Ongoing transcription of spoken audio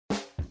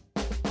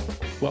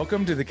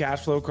Welcome to the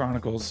Cash Flow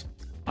Chronicles.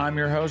 I'm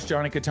your host,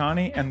 Johnny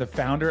Catani, and the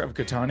founder of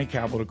Catani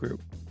Capital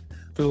Group.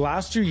 For the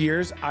last 2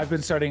 years, I've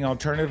been studying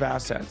alternative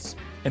assets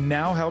and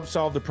now help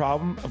solve the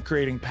problem of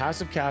creating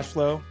passive cash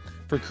flow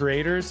for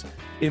creators,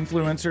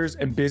 influencers,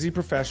 and busy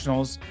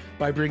professionals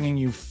by bringing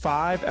you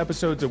 5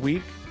 episodes a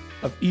week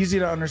of easy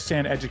to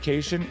understand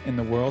education in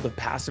the world of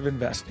passive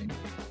investing.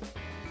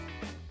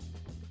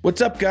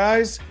 What's up,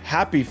 guys?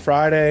 Happy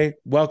Friday.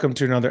 Welcome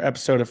to another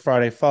episode of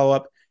Friday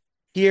Follow-Up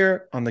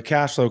here on the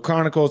Cash Flow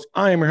Chronicles.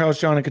 I am your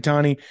host, Johnny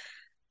Catani,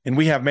 and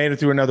we have made it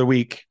through another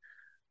week.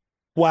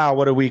 Wow,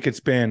 what a week it's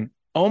been.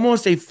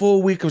 Almost a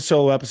full week of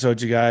solo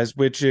episodes, you guys,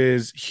 which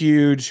is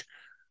huge.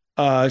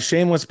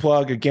 Shameless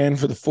plug again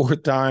for the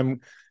 4th time.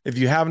 If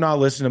you have not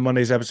listened to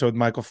Monday's episode with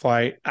Michael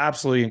Flight,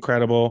 absolutely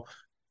incredible.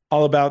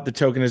 All about the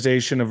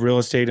tokenization of real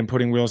estate and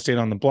putting real estate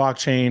on the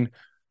blockchain,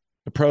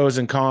 the pros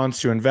and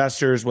cons to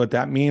investors, what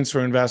that means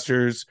for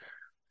investors.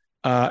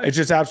 It's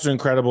just absolutely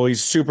incredible.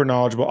 He's super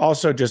knowledgeable.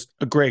 Also just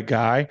a great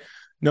guy.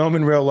 Know him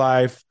in real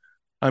life.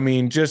 I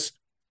mean, just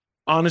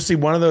honestly,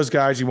 one of those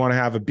guys you want to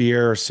have a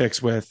beer or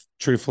 6 with,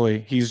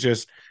 truthfully. He's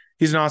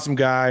an awesome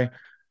guy.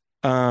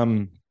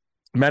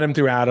 Met him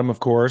through Adam, of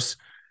course.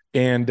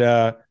 And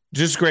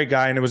just a great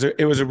guy. And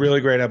it was a really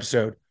great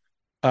episode.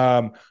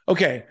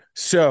 Okay,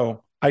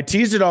 so I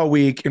teased it all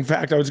week. In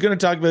fact, I was going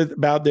to talk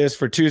about this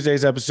for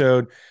Tuesday's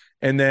episode.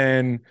 And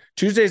then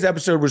Tuesday's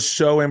episode was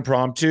so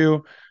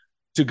impromptu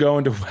to go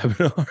into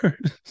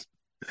webinars.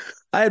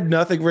 I had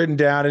nothing written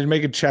down. I didn't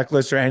make a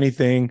checklist or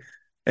anything.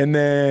 And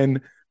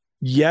then,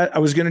 I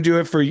was going to do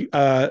it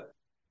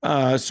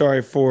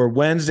for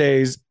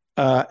Wednesday's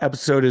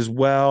episode as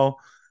well.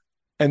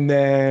 And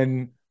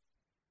then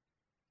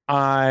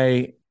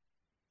I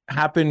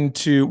kind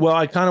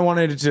of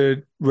wanted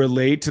to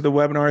relate to the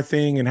webinar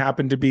thing and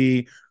happened to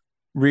be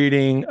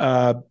reading.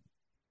 I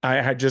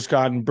had just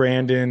gotten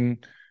Brandon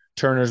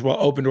Turner's,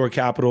 Open Door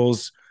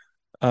Capital's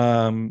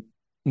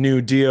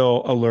new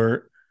deal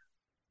alert,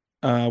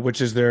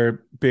 which is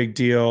their big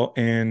deal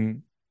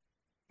that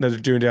they're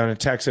doing down in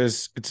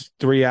Texas. It's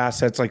 3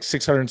 assets, like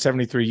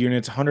 673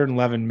 units,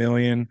 111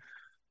 million.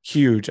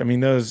 Huge.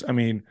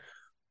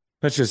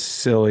 That's just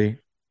silly.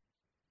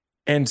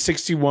 And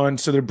 61.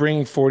 So they're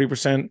bringing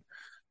 40%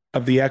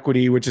 of the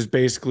equity, which is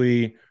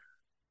basically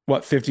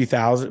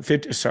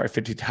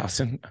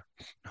 50,000.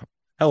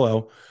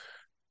 Hello.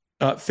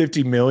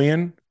 50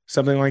 million,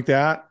 something like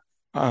that.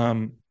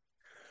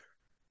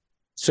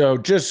 So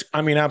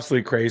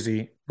absolutely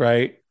crazy,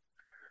 right?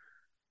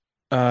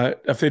 A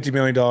 $50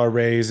 million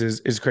raise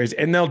is crazy.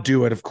 And they'll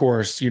do it, of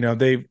course.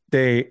 They're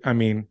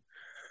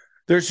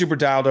super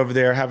dialed over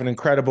there, have an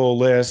incredible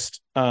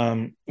list,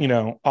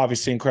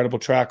 obviously incredible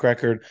track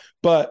record.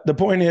 But the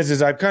point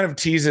is I've kind of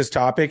teased this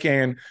topic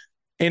and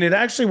it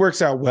actually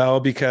works out well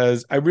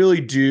because I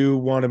really do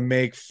want to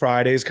make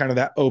Fridays kind of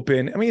that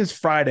open. It's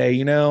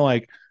Friday,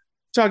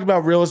 talk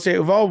about real estate.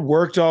 We've all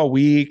worked all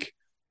week,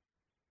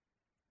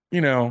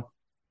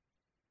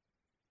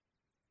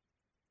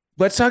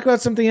 let's talk about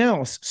something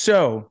else.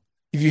 So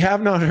if you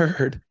have not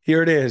heard,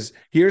 here it is.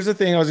 Here's the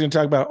thing I was going to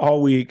talk about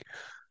all week.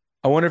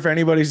 I wonder if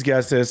anybody's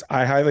guessed this.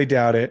 I highly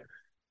doubt it.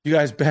 You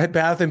guys, Bed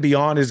Bath &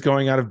 Beyond is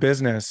going out of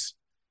business.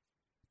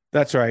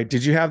 That's right.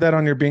 Did you have that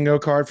on your bingo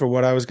card for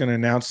what I was going to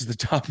announce as the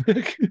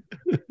topic?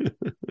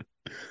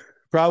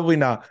 Probably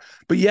not.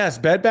 But yes,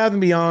 Bed Bath &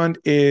 Beyond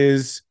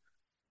is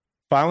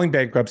filing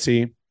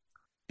bankruptcy.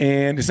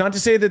 And it's not to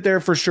say that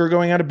they're for sure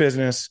going out of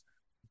business,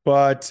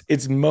 but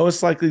it's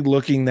most likely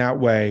looking that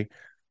way.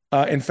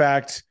 In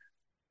fact,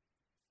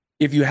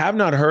 if you have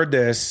not heard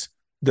this,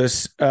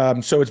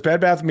 so it's Bed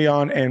Bath &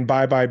 Beyond and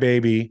Bye Bye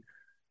Baby.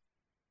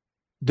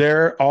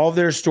 All of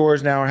their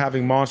stores now are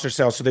having monster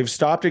sales. So they've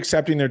stopped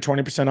accepting their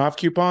 20% off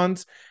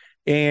coupons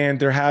and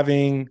they're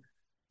having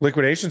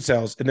liquidation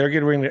sales and they're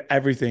getting rid of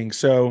everything.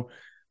 So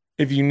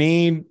if you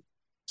need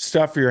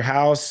stuff for your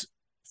house,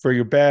 for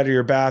your bed or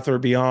your bath or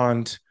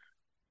beyond,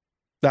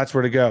 that's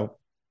where to go.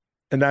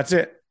 And that's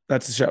it.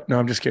 That's the show. No,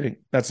 I'm just kidding.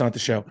 That's not the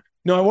show.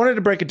 No, I wanted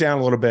to break it down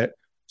a little bit.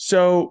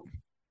 So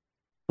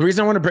the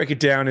reason I want to break it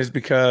down is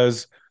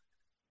because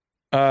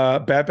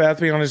Bed Bath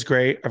 & Beyond is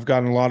great. I've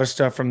gotten a lot of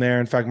stuff from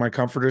there. In fact, my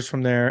comforter's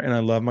from there, and I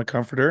love my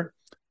comforter.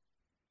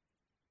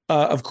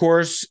 Of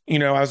course,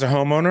 as a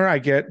homeowner, I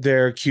get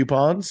their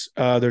coupons,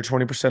 their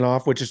 20%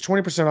 off, which is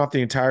 20% off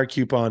the entire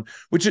coupon,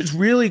 which is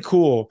really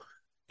cool.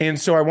 And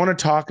so I want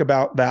to talk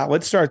about that.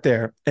 Let's start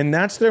there. And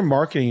that's their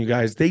marketing, you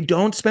guys. They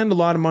don't spend a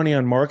lot of money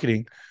on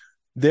marketing.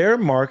 Their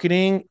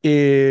marketing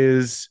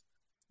is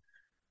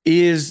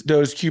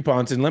those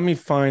coupons. And let me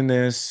find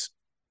this.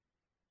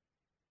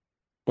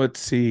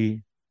 Let's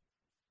see.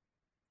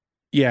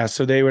 Yeah,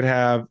 so they would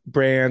have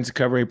brands,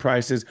 cover rate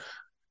prices.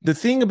 The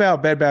thing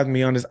about Bed Bath &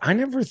 Beyond is I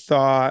never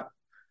thought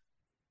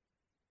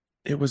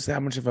it was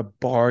that much of a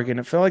bargain.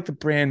 It felt like the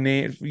brand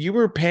name, you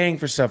were paying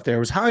for stuff there. It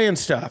was high-end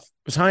stuff.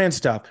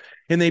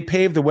 And they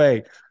paved the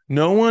way.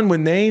 No one,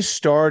 when they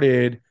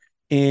started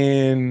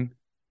founded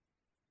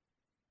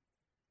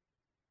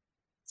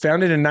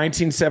in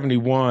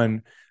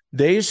 1971,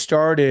 they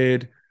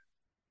started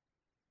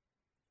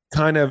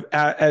kind of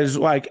as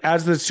like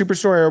as the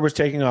superstore era was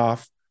taking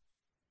off,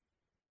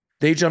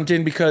 they jumped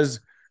in because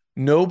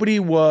nobody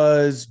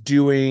was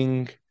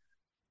doing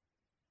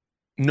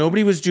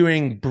nobody was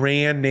doing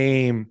brand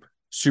name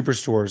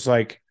superstores,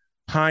 like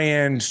high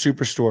end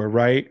superstore,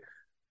 right?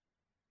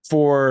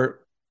 For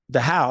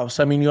the house.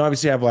 I mean, you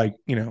obviously have like,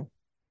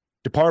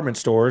 department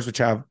stores, which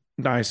have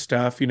nice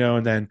stuff,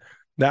 and then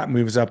that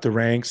moves up the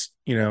ranks.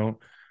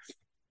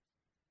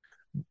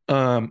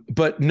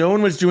 But no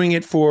one was doing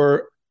it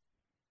for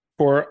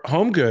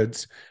home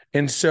goods.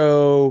 And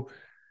so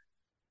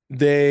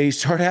they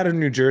started out in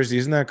New Jersey.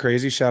 Isn't that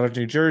crazy? Shout out to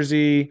New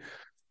Jersey.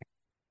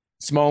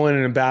 Small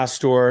and Bath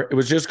store. It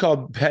was just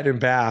called Bed and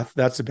Bath.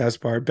 That's the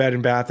best part. Bed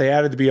and Bath. They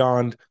added the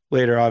Beyond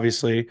later,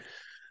 obviously.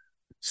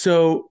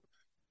 So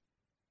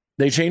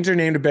they changed their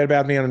name to Bed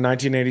Bath & Beyond in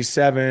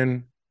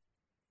 1987.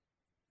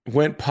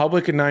 Went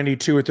public in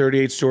 92 with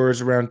 38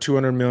 stores, around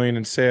 200 million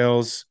in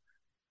sales.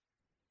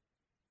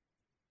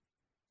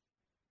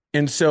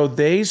 And so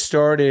they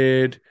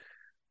started,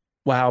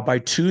 wow, by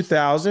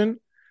 2000,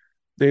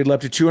 they had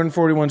left to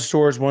 241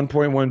 stores,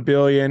 1.1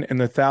 billion, and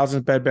the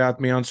 1000th Bed Bath &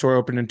 Beyond store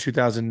opened in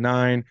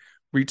 2009,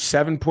 reached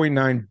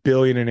 7.9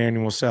 billion in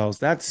annual sales.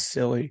 That's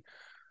silly.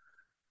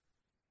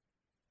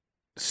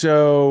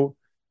 So,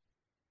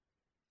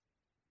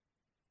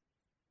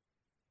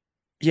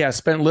 yeah,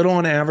 spent little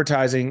on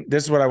advertising.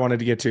 This is what I wanted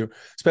to get to.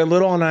 Spent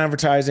little on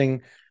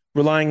advertising,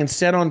 relying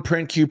instead on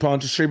print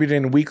coupons distributed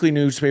in weekly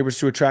newspapers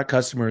to attract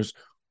customers.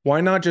 Why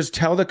not just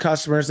tell the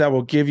customers that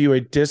we'll give you a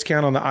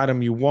discount on the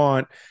item you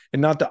want and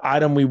not the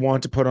item we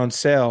want to put on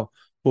sale?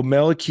 We'll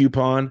mail a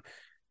coupon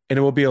and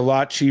it will be a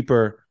lot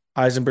cheaper.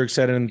 Eisenberg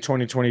said it in the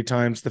 2020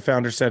 Times. The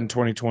founder said in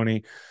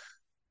 2020.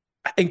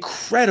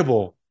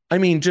 Incredible. I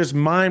mean, just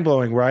mind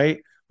blowing,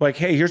 right? Like,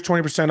 hey, here's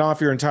 20%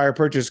 off your entire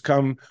purchase.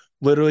 Come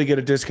literally get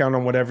a discount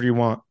on whatever you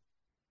want.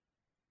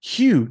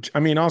 Huge. I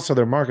mean, also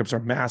their markups are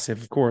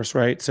massive, of course,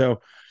 right? So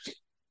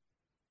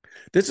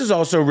this is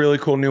also really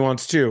cool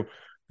nuance too.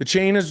 The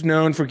chain is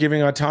known for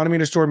giving autonomy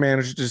to store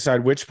managers to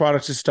decide which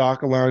products to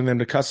stock, allowing them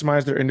to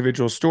customize their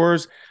individual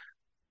stores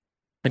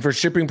and for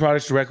shipping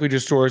products directly to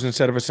stores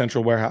instead of a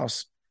central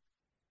warehouse.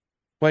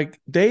 Like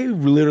they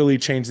literally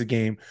changed the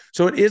game.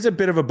 So it is a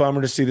bit of a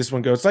bummer to see this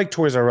one go. It's like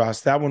Toys R Us.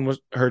 That one was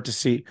hurt to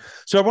see.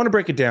 So I want to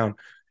break it down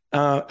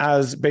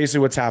as basically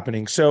what's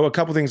happening. So a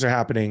couple things are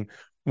happening.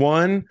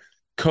 One,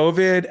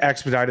 COVID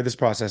expedited this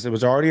process. It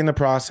was already in the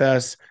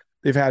process.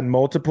 They've had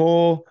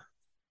multiple,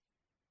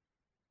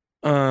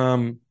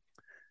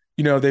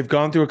 they've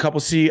gone through a couple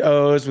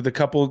CEOs with a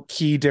couple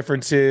key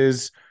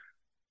differences.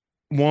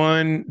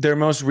 One, their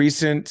most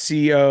recent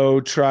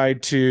CEO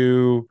tried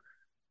to,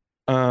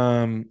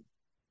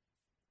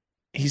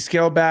 he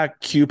scaled back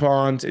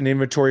coupons and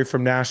inventory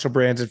from national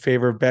brands in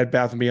favor of Bed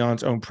Bath &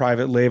 Beyond's own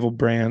private label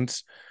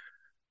brands.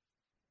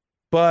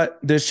 But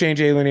this change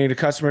alienated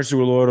customers who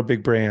were loyal to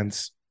big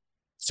brands.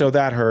 So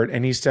that hurt.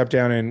 And he stepped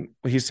down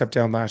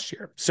last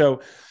year.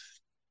 So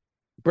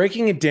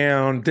breaking it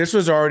down, this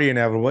was already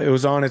inevitable. It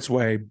was on its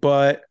way.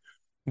 But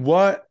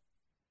what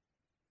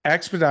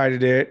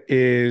expedited it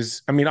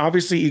is, I mean,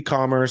 obviously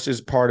e-commerce is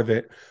part of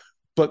it,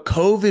 but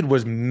COVID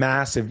was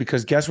massive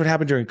because guess what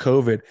happened during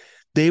COVID?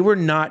 They were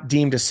not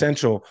deemed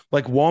essential.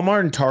 Like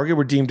Walmart and Target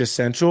were deemed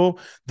essential.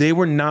 They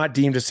were not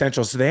deemed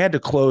essential. So they had to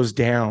close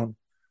down.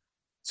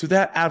 So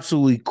that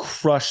absolutely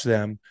crushed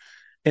them.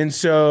 And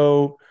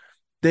so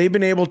they've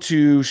been able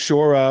to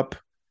shore up.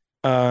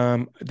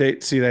 I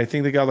think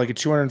they got like a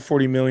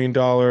 $240 million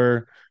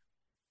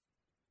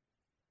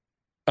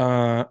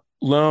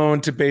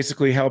loan to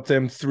basically help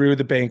them through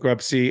the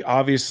bankruptcy.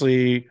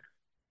 Obviously,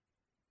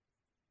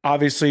 they're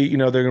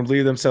going to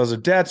leave themselves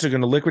with debts. They're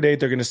going to liquidate.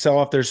 They're going to sell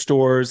off their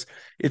stores.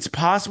 It's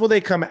possible they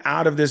come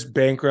out of this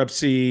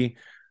bankruptcy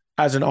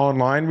as an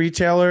online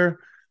retailer,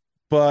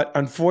 but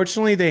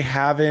unfortunately, they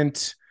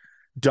haven't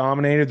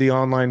dominated the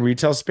online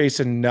retail space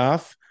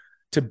enough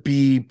to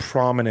be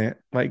prominent.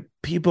 Like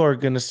people are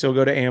going to still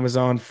go to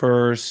Amazon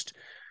first.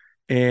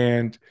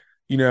 And,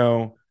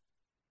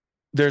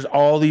 there's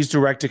all these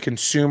direct to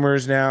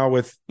consumers now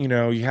with, you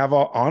have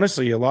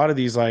honestly, a lot of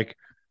these, like,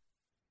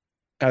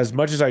 as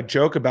much as I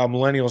joke about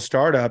millennial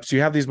startups,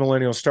 you have these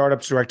millennial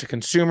startups direct to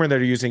consumer that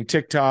are using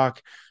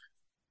TikTok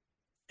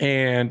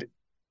and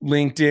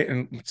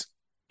LinkedIn.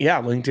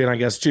 LinkedIn, I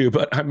guess, too.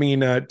 But I mean,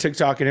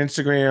 TikTok and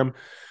Instagram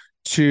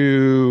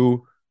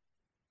to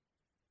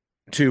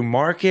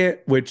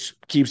market, which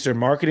keeps their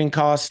marketing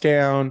costs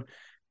down.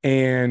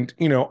 And,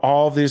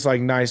 all of these like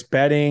nice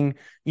bedding,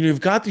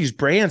 you've got these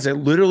brands that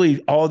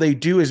literally all they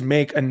do is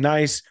make a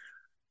nice,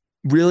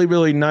 really,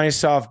 really nice,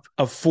 soft,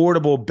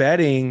 affordable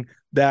bedding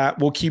that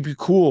will keep you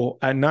cool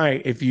at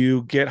night if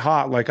you get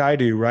hot like I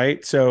do,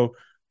 right? So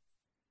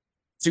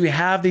you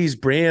have these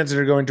brands that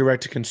are going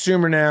direct to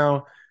consumer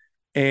now.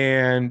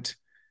 And,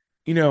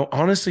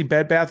 honestly,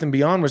 Bed Bath &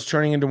 Beyond was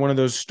turning into one of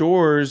those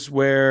stores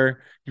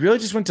where you really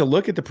just went to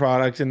look at the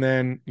product and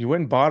then you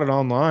went and bought it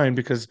online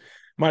because it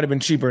might have been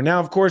cheaper. Now,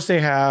 of course,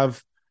 they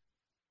have,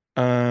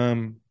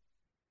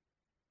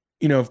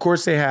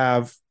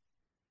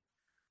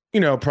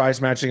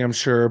 price matching, I'm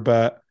sure,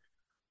 but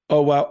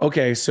Oh, wow.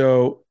 Okay.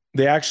 So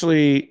they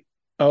actually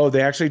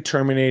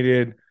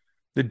terminated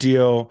the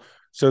deal.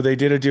 So they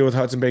did a deal with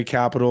Hudson Bay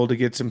Capital to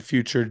get some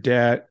future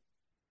debt,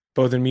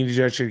 both immediate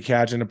injection of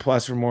cash and a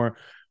plus for more.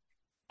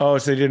 Oh,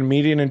 so they did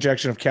immediate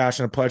injection of cash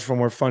and a pledge for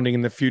more funding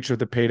in the future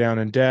to pay down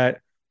in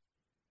debt.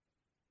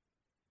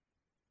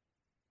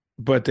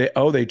 But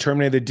they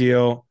terminated the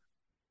deal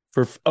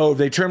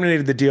they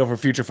terminated the deal for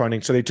future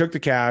funding. So they took the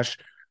cash,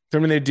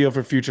 terminated the deal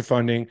for future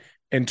funding,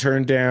 and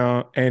turned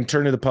to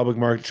the public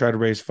market to try to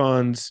raise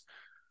funds.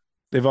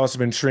 They've also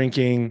been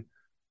shrinking.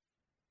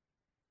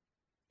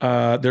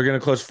 They're going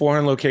to close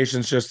 400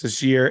 locations just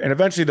this year, and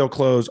eventually they'll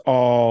close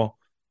all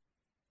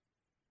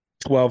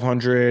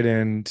 1,200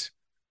 and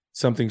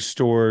something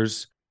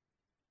stores.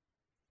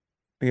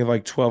 They have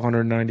like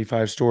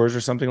 1,295 stores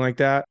or something like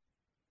that.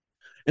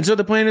 And so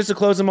the plan is to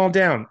close them all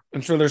down.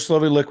 And so they're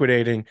slowly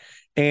liquidating.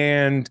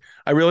 And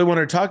I really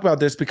wanted to talk about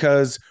this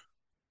because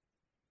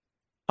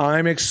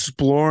I'm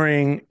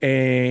exploring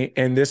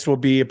and this will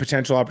be a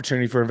potential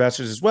opportunity for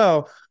investors as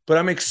well, but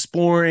I'm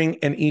exploring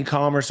an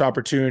e-commerce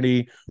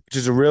opportunity, which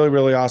is a really,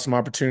 really awesome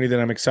opportunity that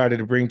I'm excited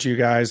to bring to you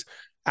guys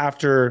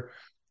after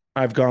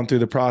I've gone through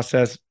the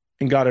process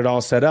and got it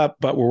all set up,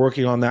 but we're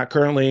working on that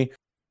currently.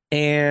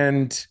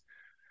 And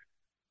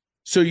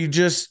so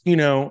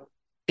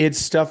it's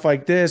stuff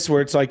like this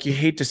where it's like you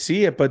hate to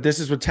see it, but this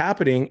is what's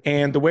happening.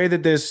 And the way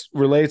that this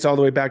relates all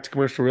the way back to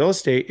commercial real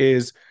estate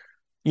is,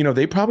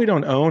 they probably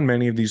don't own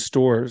many of these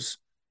stores,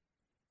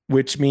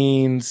 which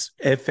means,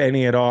 if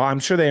any at all, I'm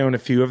sure they own a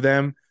few of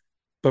them,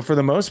 but for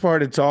the most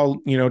part, it's all,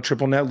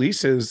 triple net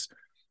leases.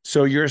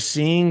 So you're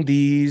seeing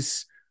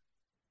these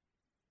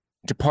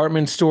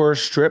department store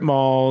strip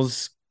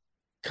malls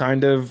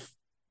kind of,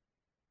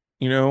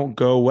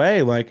 go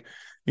away. Like,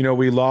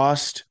 we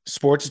lost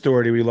Sports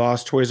Authority, we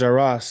lost Toys R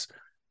Us.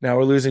 Now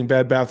we're losing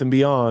Bed Bath and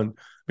Beyond.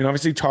 I mean,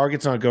 obviously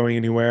Target's not going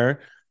anywhere,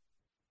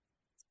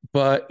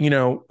 but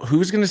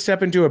who's going to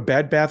step into a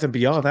Bed Bath and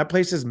Beyond? That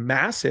place is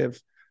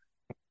massive.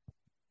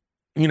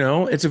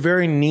 It's a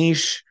very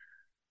niche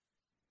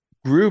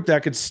group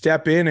that could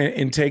step in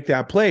and take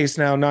that place.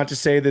 Now, not to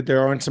say that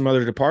there aren't some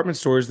other department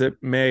stores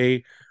that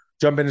may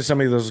jump into some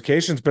of those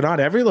locations, but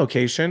not every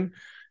location.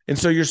 And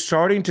so you're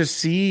starting to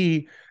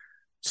see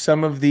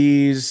some of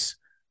these,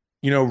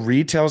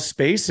 retail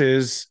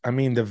spaces. I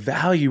mean, the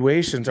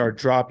valuations are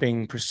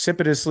dropping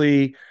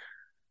precipitously,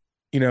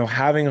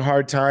 having a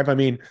hard time. I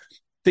mean,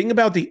 think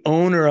about the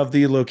owner of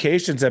the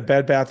locations that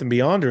Bed Bath and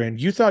Beyond are in.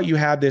 You thought you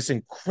had this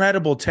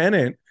incredible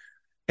tenant,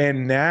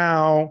 and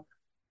now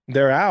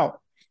they're out.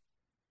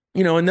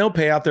 And they'll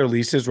pay out their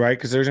leases, right?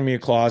 Because there's going to be a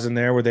clause in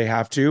there where they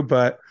have to.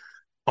 But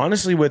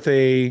honestly, with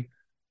a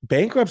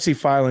bankruptcy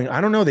filing, I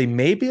don't know. They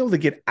may be able to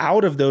get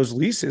out of those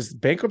leases.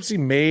 Bankruptcy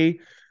may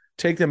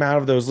take them out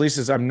of those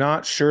leases. I'm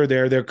not sure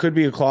there could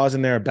be a clause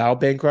in there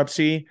about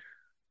bankruptcy.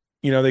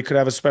 They could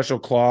have a special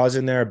clause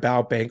in there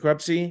about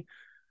bankruptcy.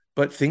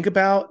 But think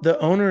about the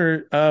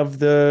owner of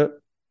the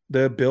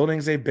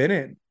buildings they've been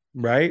in,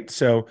 right?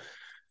 So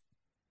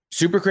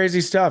super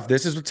crazy stuff.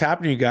 This is what's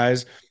happening, you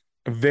guys.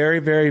 A very,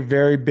 very,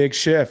 very big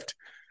shift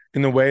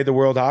in the way the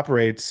world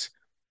operates.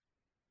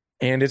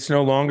 And it's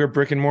no longer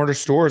brick and mortar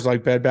stores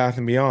like Bed Bath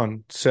and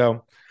Beyond.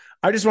 So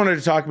I just wanted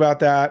to talk about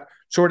that.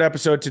 Short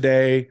episode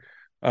today.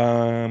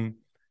 I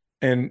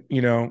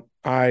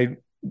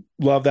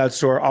love that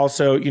store.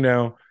 Also,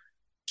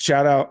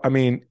 shout out. I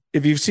mean,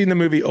 if you've seen the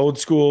movie Old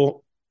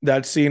School,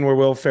 that scene where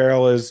Will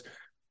Ferrell is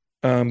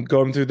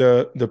going through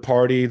the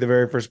party, the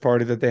very first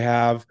party that they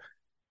have.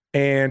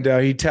 And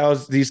he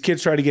tells these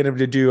kids try to get him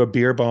to do a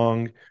beer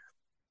bong.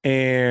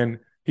 And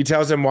he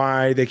tells them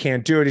why they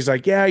can't do it. He's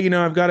like, yeah,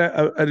 I've got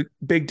a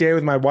big day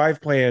with my wife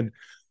planned.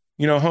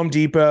 Home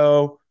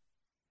Depot.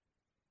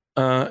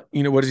 What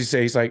does he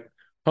say? He's like,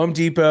 Home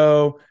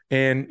Depot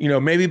and,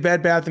 maybe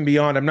Bed Bath and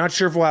Beyond. I'm not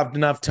sure if we'll have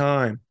enough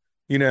time,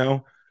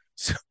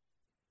 So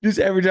just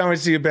every time I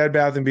see a Bed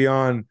Bath and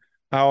Beyond,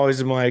 I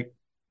always am like,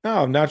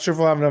 oh, I'm not sure if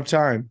we'll have enough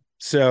time.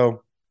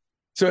 So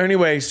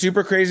anyway,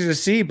 super crazy to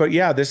see, but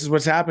yeah, this is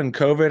what's happened.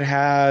 COVID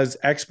has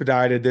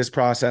expedited this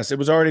process. It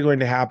was already going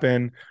to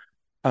happen,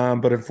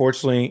 but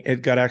unfortunately,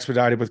 it got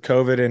expedited with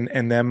COVID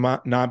and them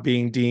not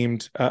being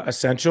deemed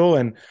essential.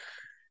 And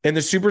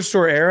the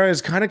superstore era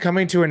is kind of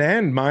coming to an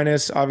end,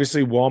 minus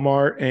obviously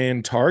Walmart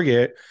and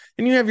Target.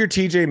 And you have your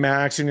TJ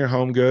Maxx and your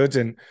Home Goods,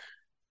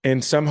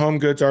 and some Home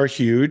Goods are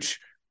huge.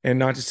 And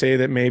not to say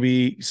that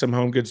maybe some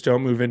Home Goods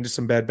don't move into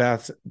some Bed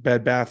Bath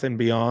and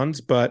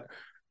Beyonds, but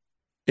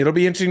it'll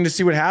be interesting to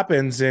see what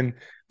happens. And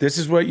this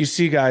is what you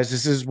see, guys.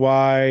 This is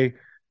why,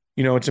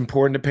 it's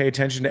important to pay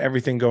attention to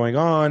everything going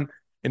on,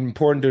 and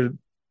important to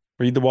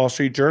read the Wall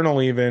Street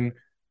Journal even,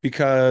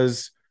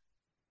 because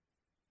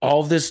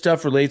all of this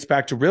stuff relates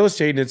back to real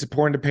estate. And it's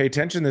important to pay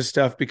attention to this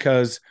stuff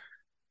because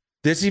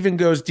this even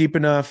goes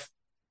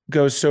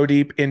so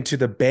deep into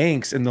the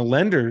banks and the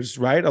lenders,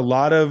 right? A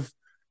lot of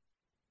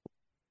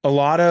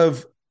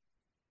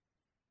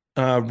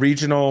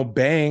regional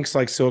banks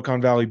like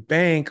Silicon Valley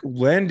Bank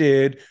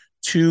lended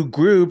to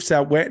groups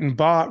that went and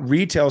bought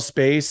retail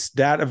space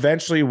that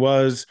eventually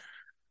was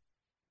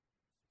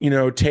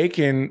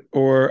taken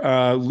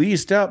or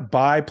leased up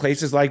by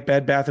places like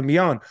Bed Bath &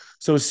 Beyond.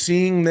 So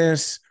seeing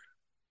this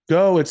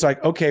go, it's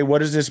like, okay, what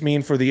does this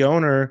mean for the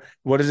owner?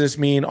 What does this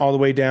mean all the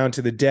way down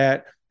to the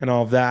debt and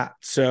all of that?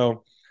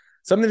 So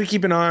something to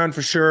keep an eye on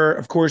for sure.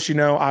 Of course,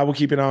 I will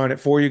keep an eye on it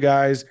for you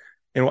guys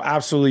and will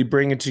absolutely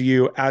bring it to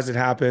you as it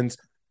happens.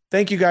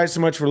 Thank you guys so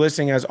much for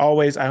listening. As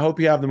always, I hope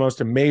you have the most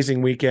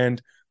amazing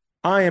weekend.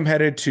 I am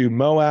headed to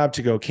Moab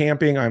to go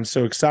camping. I'm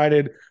so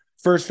excited.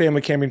 First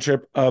family camping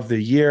trip of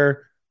the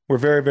year. We're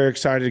very, very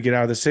excited to get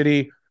out of the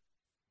city.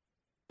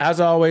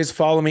 As always,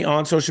 follow me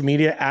on social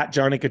media at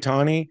Johnny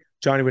Catani,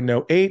 Johnny with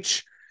no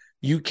H.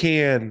 You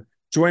can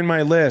join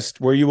my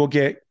list where you will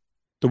get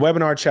the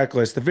webinar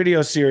checklist, the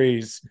video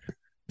series,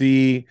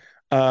 the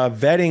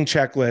vetting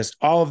checklist.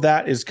 All of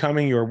that is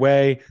coming your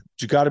way.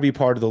 But you got to be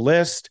part of the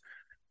list.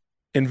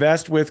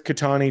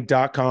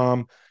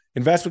 Investwithkatani.com,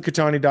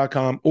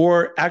 investwithkatani.com,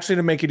 or actually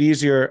to make it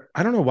easier,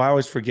 I don't know why I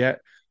always forget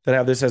that I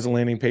have this as a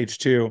landing page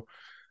too.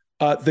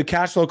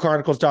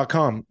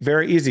 thecashflowchronicles.com.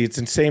 Very easy. It's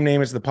the same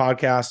name as the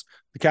podcast,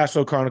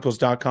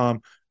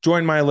 thecashflowchronicles.com.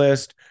 Join my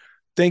list.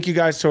 Thank you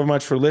guys so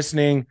much for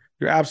listening.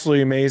 You're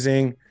absolutely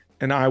amazing.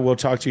 And I will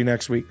talk to you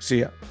next week. See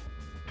ya.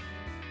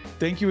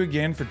 Thank you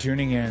again for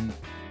tuning in.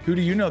 Who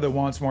do you know that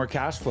wants more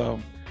cash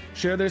flow?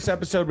 Share this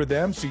episode with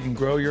them so you can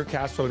grow your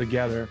cash flow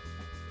together.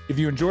 If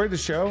you enjoyed the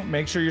show,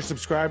 make sure you're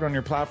subscribed on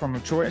your platform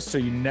of choice so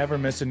you never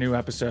miss a new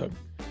episode.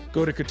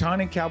 Go to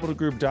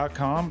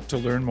KataniCapitalGroup.com to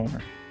learn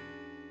more.